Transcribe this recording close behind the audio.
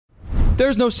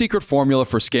There's no secret formula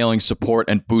for scaling support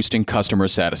and boosting customer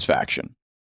satisfaction.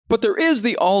 But there is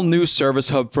the all-new Service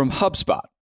Hub from HubSpot.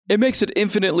 It makes it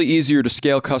infinitely easier to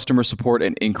scale customer support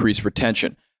and increase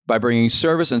retention. By bringing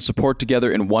service and support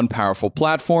together in one powerful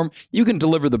platform, you can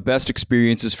deliver the best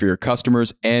experiences for your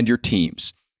customers and your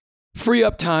teams. Free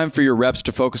up time for your reps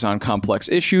to focus on complex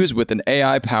issues with an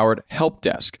AI-powered help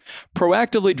desk.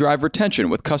 Proactively drive retention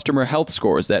with customer health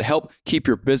scores that help keep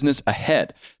your business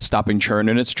ahead, stopping churn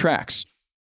in its tracks.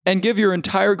 And give your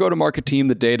entire go-to-market team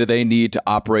the data they need to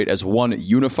operate as one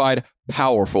unified,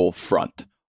 powerful front.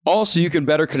 All so you can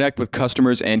better connect with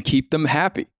customers and keep them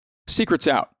happy. Secrets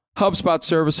out. HubSpot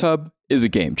Service Hub is a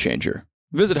game changer.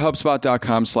 Visit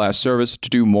HubSpot.com/service to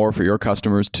do more for your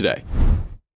customers today.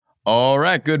 All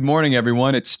right, good morning,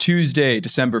 everyone. It's Tuesday,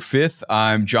 December 5th.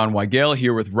 I'm John Weigel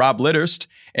here with Rob Litterst,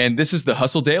 and this is the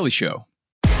Hustle Daily Show.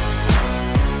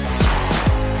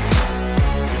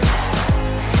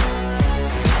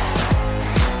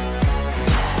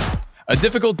 A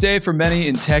difficult day for many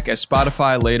in tech as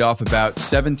Spotify laid off about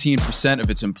 17%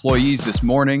 of its employees this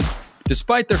morning.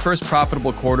 Despite their first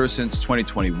profitable quarter since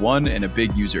 2021 and a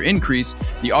big user increase,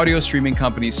 the audio streaming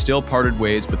company still parted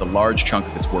ways with a large chunk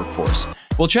of its workforce.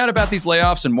 We'll chat about these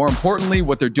layoffs and, more importantly,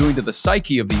 what they're doing to the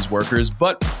psyche of these workers.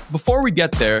 But before we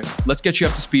get there, let's get you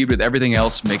up to speed with everything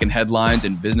else making headlines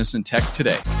in business and tech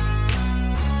today.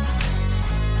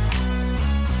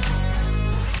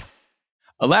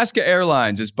 Alaska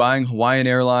Airlines is buying Hawaiian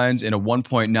Airlines in a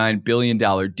 $1.9 billion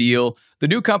deal. The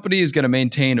new company is going to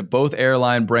maintain both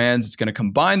airline brands. It's going to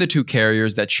combine the two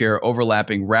carriers that share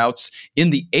overlapping routes in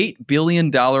the $8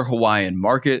 billion Hawaiian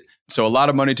market. So a lot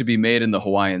of money to be made in the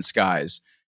Hawaiian skies.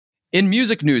 In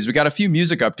music news, we got a few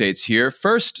music updates here.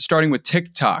 First, starting with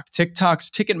TikTok. TikTok's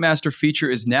Ticketmaster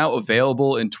feature is now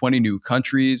available in 20 new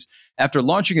countries. After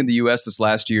launching in the US this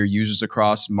last year, users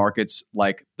across markets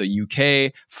like the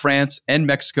UK, France, and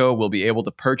Mexico will be able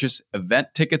to purchase event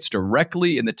tickets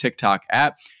directly in the TikTok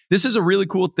app. This is a really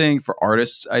cool thing for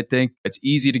artists, I think. It's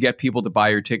easy to get people to buy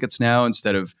your tickets now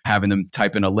instead of having them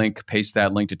type in a link, paste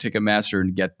that link to Ticketmaster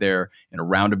and get there in a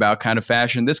roundabout kind of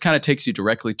fashion. This kind of takes you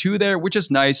directly to there, which is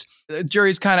nice. The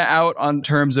jury's kind of out on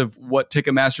terms of what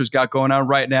Ticketmaster's got going on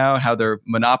right now, how they're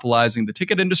monopolizing the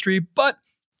ticket industry. But,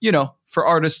 you know, for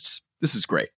artists, this is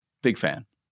great. Big fan.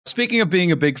 Speaking of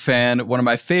being a big fan, one of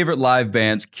my favorite live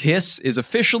bands, Kiss, is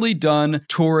officially done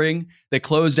touring. They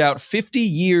closed out 50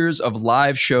 years of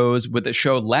live shows with a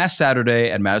show last Saturday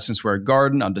at Madison Square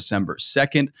Garden on December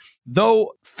 2nd.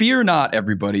 Though, fear not,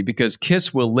 everybody, because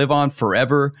Kiss will live on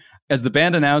forever, as the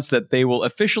band announced that they will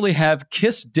officially have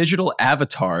Kiss digital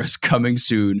avatars coming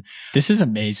soon. This is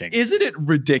amazing. Isn't it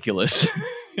ridiculous?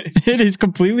 It is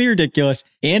completely ridiculous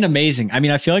and amazing. I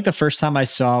mean, I feel like the first time I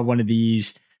saw one of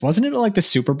these, wasn't it like the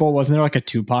Super Bowl? Wasn't there like a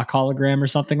Tupac hologram or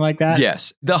something like that?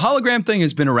 Yes. The hologram thing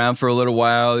has been around for a little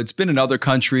while. It's been in other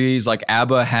countries. Like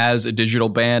ABBA has a digital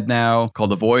band now called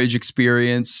the Voyage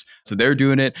Experience. So they're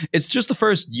doing it. It's just the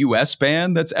first US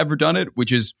band that's ever done it,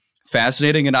 which is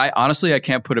fascinating. And I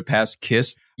can't put it past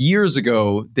Kiss. Years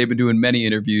ago, they've been doing many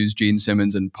interviews, Gene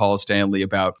Simmons and Paul Stanley,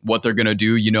 about what they're going to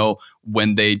do, you know,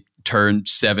 when they turn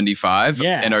 75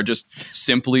 and are just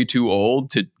simply too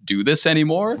old to do this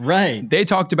anymore. Right. They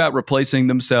talked about replacing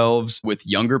themselves with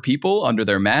younger people under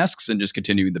their masks and just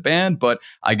continuing the band. But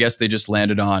I guess they just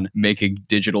landed on making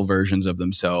digital versions of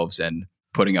themselves and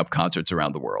putting up concerts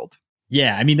around the world.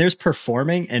 Yeah, I mean, there's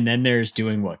performing and then there's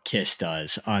doing what Kiss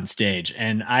does on stage.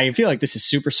 And I feel like this is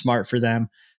super smart for them.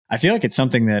 I feel like it's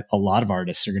something that a lot of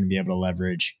artists are going to be able to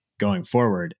leverage going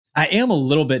forward. I am a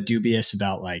little bit dubious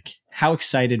about like how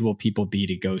excited will people be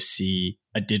to go see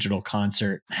a digital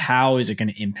concert? How is it going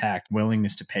to impact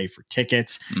willingness to pay for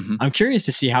tickets? Mm-hmm. I'm curious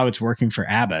to see how it's working for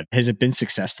ABBA. Has it been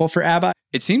successful for ABBA?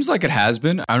 It seems like it has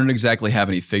been. I don't exactly have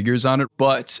any figures on it,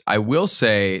 but I will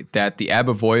say that the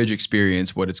ABBA Voyage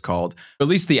Experience, what it's called, at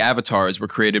least the avatars were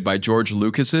created by George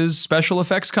Lucas's special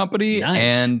effects company. Nice.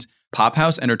 And Pop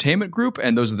House Entertainment Group,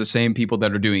 and those are the same people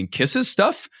that are doing Kiss's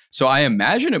stuff. So I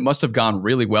imagine it must have gone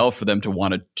really well for them to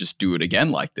want to just do it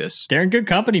again like this. They're in good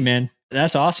company, man.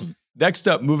 That's awesome. Next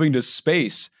up, moving to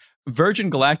space. Virgin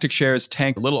Galactic shares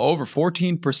tanked a little over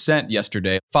 14%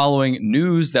 yesterday, following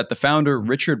news that the founder,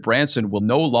 Richard Branson, will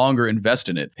no longer invest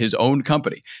in it, his own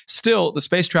company. Still, the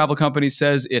space travel company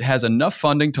says it has enough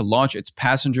funding to launch its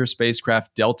passenger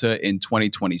spacecraft Delta in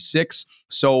 2026.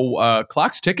 So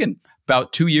clock's ticking.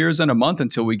 About 2 years and a month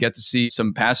until we get to see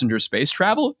some passenger space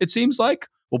travel, it seems like.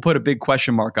 We'll put a big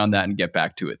question mark on that and get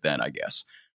back to it then, I guess.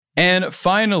 And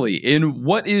finally, in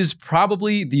what is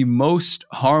probably the most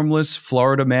harmless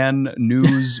Florida man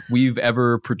news we've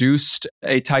ever produced,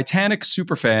 a Titanic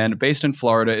superfan based in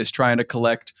Florida is trying to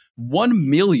collect 1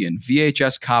 million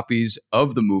VHS copies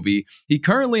of the movie. He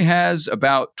currently has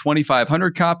about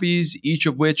 2,500 copies, each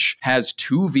of which has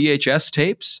 2 VHS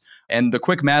tapes. And the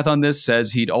quick math on this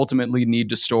says he'd ultimately need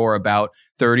to store about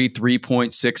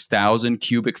 33.6 thousand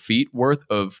cubic feet worth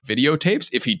of videotapes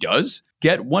if he does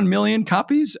get 1 million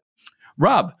copies.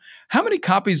 Rob, how many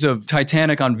copies of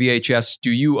Titanic on VHS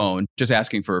do you own? Just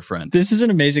asking for a friend. This is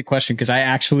an amazing question because I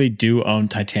actually do own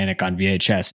Titanic on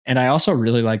VHS. And I also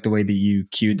really like the way that you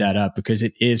queued that up because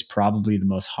it is probably the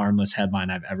most harmless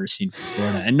headline I've ever seen from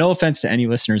Florida. And no offense to any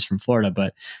listeners from Florida,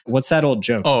 but what's that old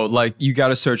joke? Oh, like you got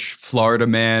to search Florida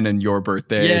man and your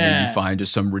birthday and then you find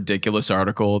just some ridiculous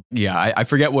article. Yeah, I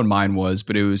forget what mine was,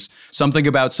 but it was something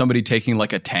about somebody taking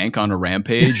like a tank on a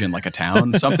rampage in like a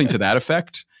town, something to that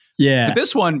effect. Yeah. But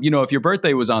this one, if your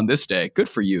birthday was on this day, good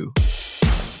for you.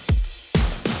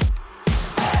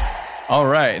 All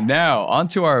right, now on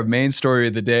to our main story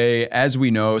of the day. As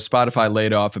we know, Spotify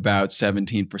laid off about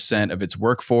 17% of its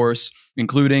workforce,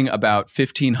 including about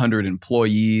 1,500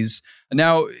 employees.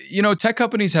 Now, tech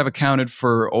companies have accounted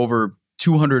for over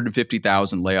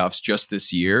 250,000 layoffs just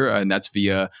this year, and that's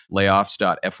via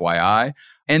layoffs.fyi.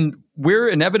 And we're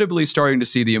inevitably starting to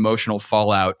see the emotional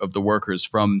fallout of the workers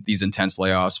from these intense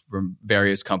layoffs from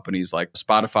various companies like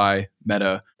Spotify,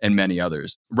 Meta, and many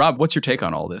others. Rob, what's your take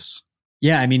on all this?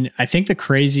 Yeah, I mean, I think the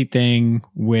crazy thing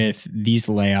with these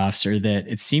layoffs are that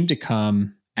it seemed to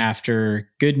come after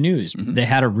good news. Mm-hmm. They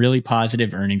had a really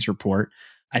positive earnings report.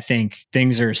 I think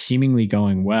things are seemingly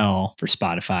going well for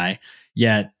Spotify,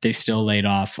 yet they still laid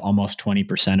off almost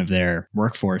 20% of their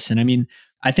workforce. And I mean,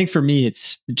 I think for me,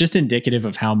 it's just indicative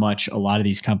of how much a lot of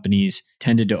these companies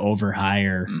tended to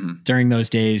overhire during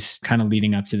those days, kind of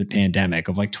leading up to the pandemic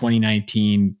of like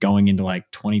 2019 going into like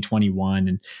 2021.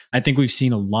 And I think we've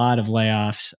seen a lot of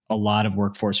layoffs, a lot of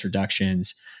workforce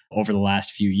reductions over the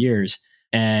last few years.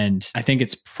 And I think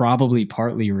it's probably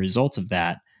partly a result of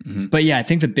that. But yeah, I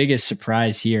think the biggest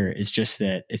surprise here is just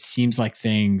that it seems like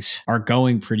things are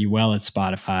going pretty well at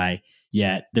Spotify,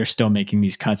 yet they're still making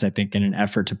these cuts, I think, in an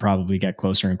effort to probably get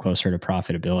closer and closer to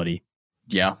profitability.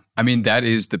 Yeah. I mean, that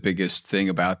is the biggest thing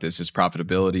about this is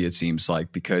profitability, it seems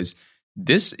like, because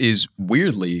this is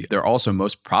weirdly their also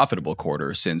most profitable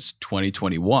quarter since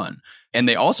 2021. And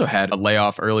they also had a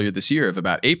layoff earlier this year of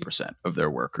about 8% of their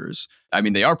workers. I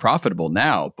mean, they are profitable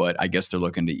now, but I guess they're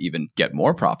looking to even get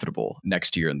more profitable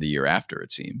next year and the year after,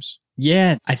 it seems.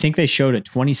 Yeah, I think they showed a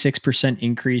 26%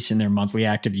 increase in their monthly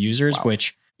active users,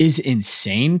 which is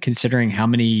insane considering how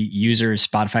many users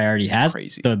Spotify already has.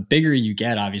 Crazy. The bigger you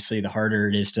get, obviously, the harder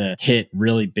it is to hit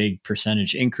really big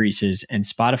percentage increases. And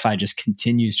Spotify just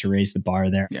continues to raise the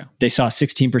bar there. Yeah. They saw a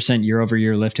 16% year over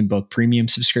year lift in both premium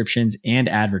subscriptions and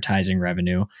advertising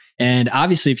revenue. And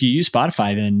obviously, if you use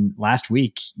Spotify, then last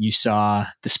week you saw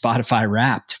the Spotify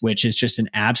Wrapped, which is just an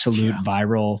absolute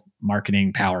viral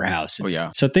marketing powerhouse. Oh,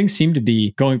 yeah. So things seem to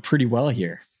be going pretty well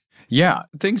here. Yeah,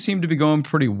 things seem to be going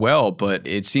pretty well, but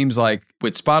it seems like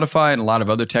with Spotify and a lot of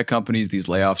other tech companies, these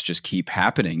layoffs just keep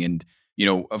happening. And,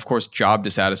 of course, job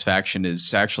dissatisfaction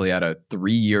is actually at a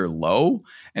 3-year low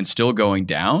and still going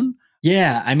down.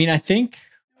 Yeah, I mean, I think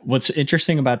what's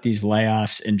interesting about these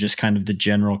layoffs and just kind of the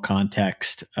general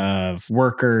context of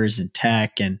workers and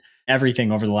tech and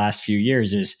everything over the last few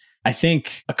years is I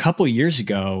think a couple years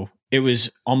ago, it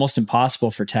was almost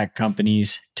impossible for tech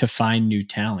companies to find new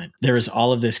talent. There was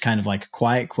all of this kind of like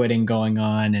quiet quitting going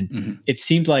on. And it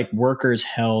seemed like workers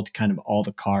held kind of all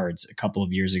the cards a couple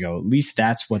of years ago. At least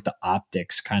that's what the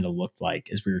optics kind of looked like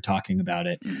as we were talking about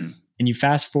it. And you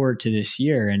fast forward to this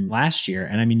year and last year,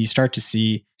 and I mean, you start to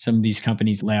see some of these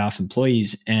companies lay off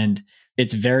employees, and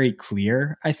it's very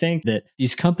clear, I think, that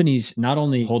these companies not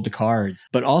only hold the cards,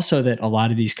 but also that a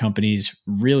lot of these companies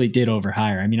really did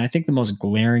overhire. I mean, I think the most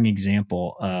glaring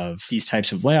example of these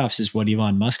types of layoffs is what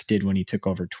Elon Musk did when he took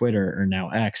over Twitter, or now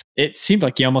X. It seemed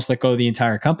like he almost let go of the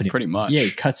entire company. Pretty much. Yeah,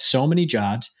 he cut so many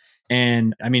jobs.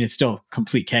 And I mean, it's still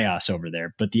complete chaos over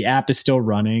there, but the app is still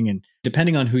running. And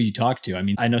depending on who you talk to, I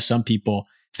mean, I know some people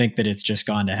think that it's just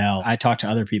gone to hell. I talk to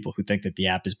other people who think that the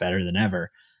app is better than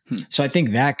ever. So I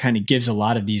think that kind of gives a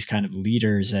lot of these kind of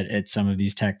leaders at some of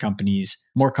these tech companies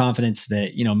more confidence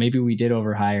that, maybe we did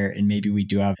overhire and maybe we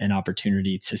do have an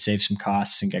opportunity to save some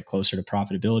costs and get closer to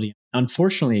profitability.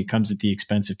 Unfortunately, it comes at the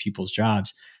expense of people's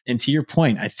jobs. And to your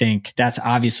point, I think that's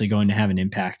obviously going to have an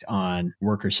impact on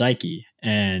worker psyche.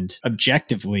 And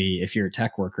objectively, if you're a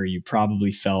tech worker, you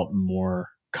probably felt more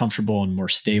comfortable and more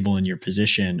stable in your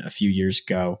position a few years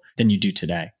ago than you do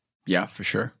today. Yeah, for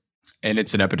sure. And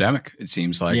it's an epidemic, it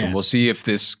seems like. Yeah. And we'll see if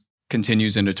this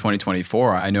continues into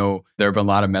 2024. I know there have been a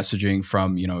lot of messaging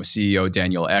from, CEO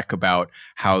Daniel Ek about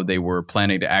how they were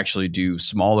planning to actually do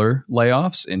smaller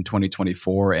layoffs in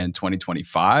 2024 and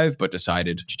 2025, but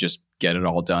decided to just get it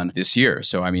all done this year.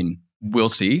 So, I mean, we'll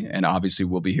see. And obviously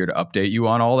we'll be here to update you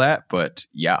on all that. But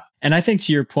yeah. And I think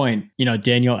to your point,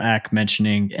 Daniel Ek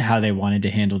mentioning how they wanted to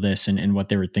handle this and what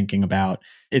they were thinking about.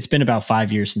 It's been about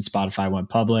 5 years since Spotify went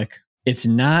public. It's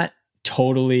not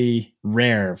totally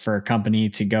rare for a company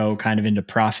to go kind of into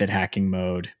profit hacking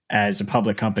mode as a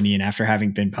public company and after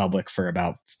having been public for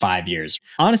about 5 years.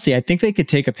 Honestly, I think they could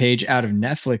take a page out of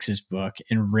Netflix's book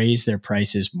and raise their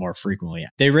prices more frequently.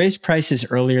 They raised prices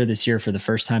earlier this year for the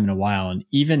first time in a while, and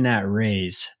even that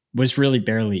raise was really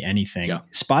barely anything. Yeah.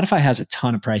 Spotify has a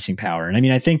ton of pricing power. And I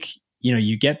mean, I think,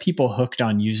 you get people hooked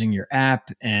on using your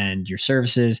app and your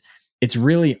services. It's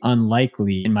really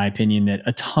unlikely, in my opinion, that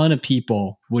a ton of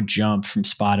people would jump from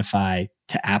Spotify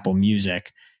to Apple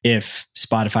Music if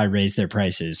Spotify raised their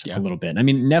prices a little bit. I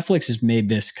mean, Netflix has made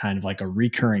this kind of like a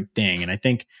recurring thing. And I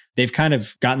think they've kind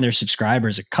of gotten their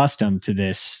subscribers accustomed to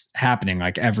this happening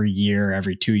like every year,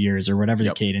 every 2 years, or whatever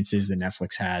the cadence is that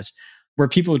Netflix has, where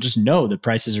people just know that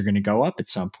prices are going to go up at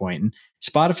some point. And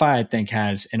Spotify, I think,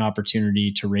 has an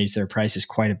opportunity to raise their prices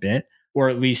quite a bit, or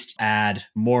at least add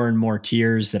more and more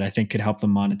tiers that I think could help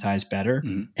them monetize better.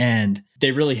 Mm-hmm. And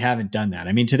they really haven't done that.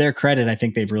 I mean, to their credit, I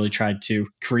think they've really tried to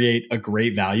create a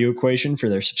great value equation for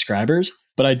their subscribers.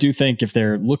 But I do think if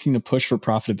they're looking to push for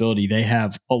profitability, they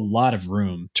have a lot of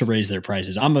room to raise their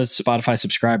prices. I'm a Spotify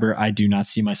subscriber. I do not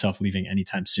see myself leaving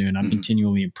anytime soon. I'm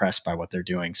continually impressed by what they're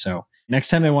doing. So next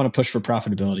time they want to push for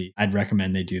profitability, I'd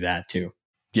recommend they do that too.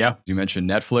 Yeah, you mentioned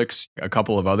Netflix. A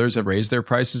couple of others have raised their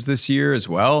prices this year as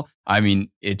well. I mean,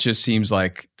 it just seems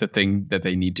like the thing that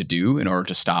they need to do in order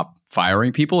to stop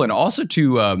firing people and also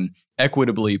to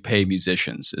equitably pay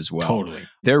musicians as well. Totally.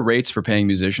 Their rates for paying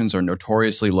musicians are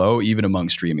notoriously low, even among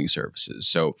streaming services.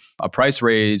 So a price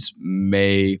raise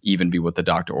may even be what the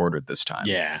doctor ordered this time.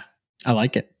 Yeah, I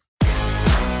like it.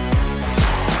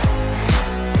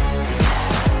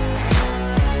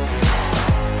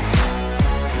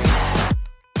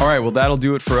 All right, well, that'll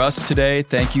do it for us today.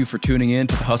 Thank you for tuning in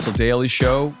to the Hustle Daily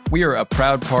Show. We are a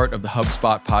proud part of the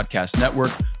HubSpot Podcast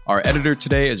Network. Our editor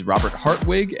today is Robert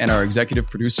Hartwig, and our executive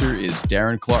producer is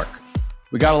Darren Clark.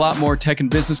 We got a lot more tech and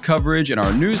business coverage in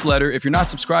our newsletter. If you're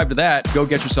not subscribed to that, go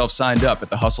get yourself signed up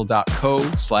at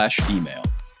thehustle.co/email.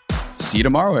 See you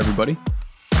tomorrow, everybody.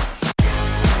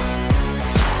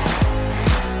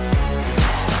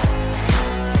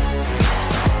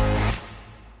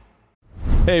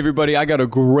 Hey, everybody, I got a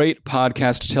great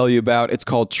podcast to tell you about. It's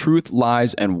called Truth,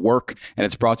 Lies, and Work, and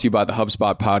it's brought to you by the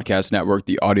HubSpot Podcast Network,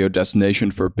 the audio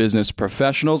destination for business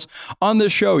professionals. On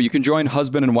this show, you can join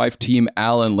husband and wife team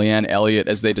Al and Leanne Elliott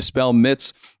as they dispel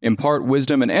myths, impart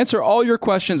wisdom, and answer all your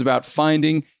questions about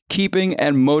finding, keeping,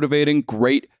 and motivating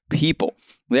great people.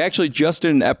 They actually just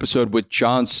did an episode with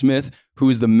John Smith, who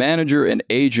is the manager and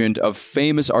agent of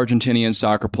famous Argentinian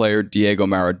soccer player Diego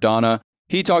Maradona.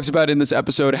 He talks about in this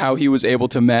episode how he was able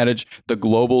to manage the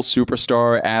global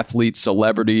superstar, athlete,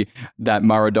 celebrity that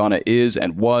Maradona is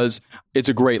and was. It's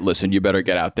a great listen. You better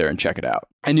get out there and check it out.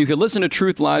 And you can listen to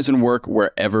Truth, Lies, and Work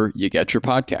wherever you get your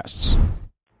podcasts.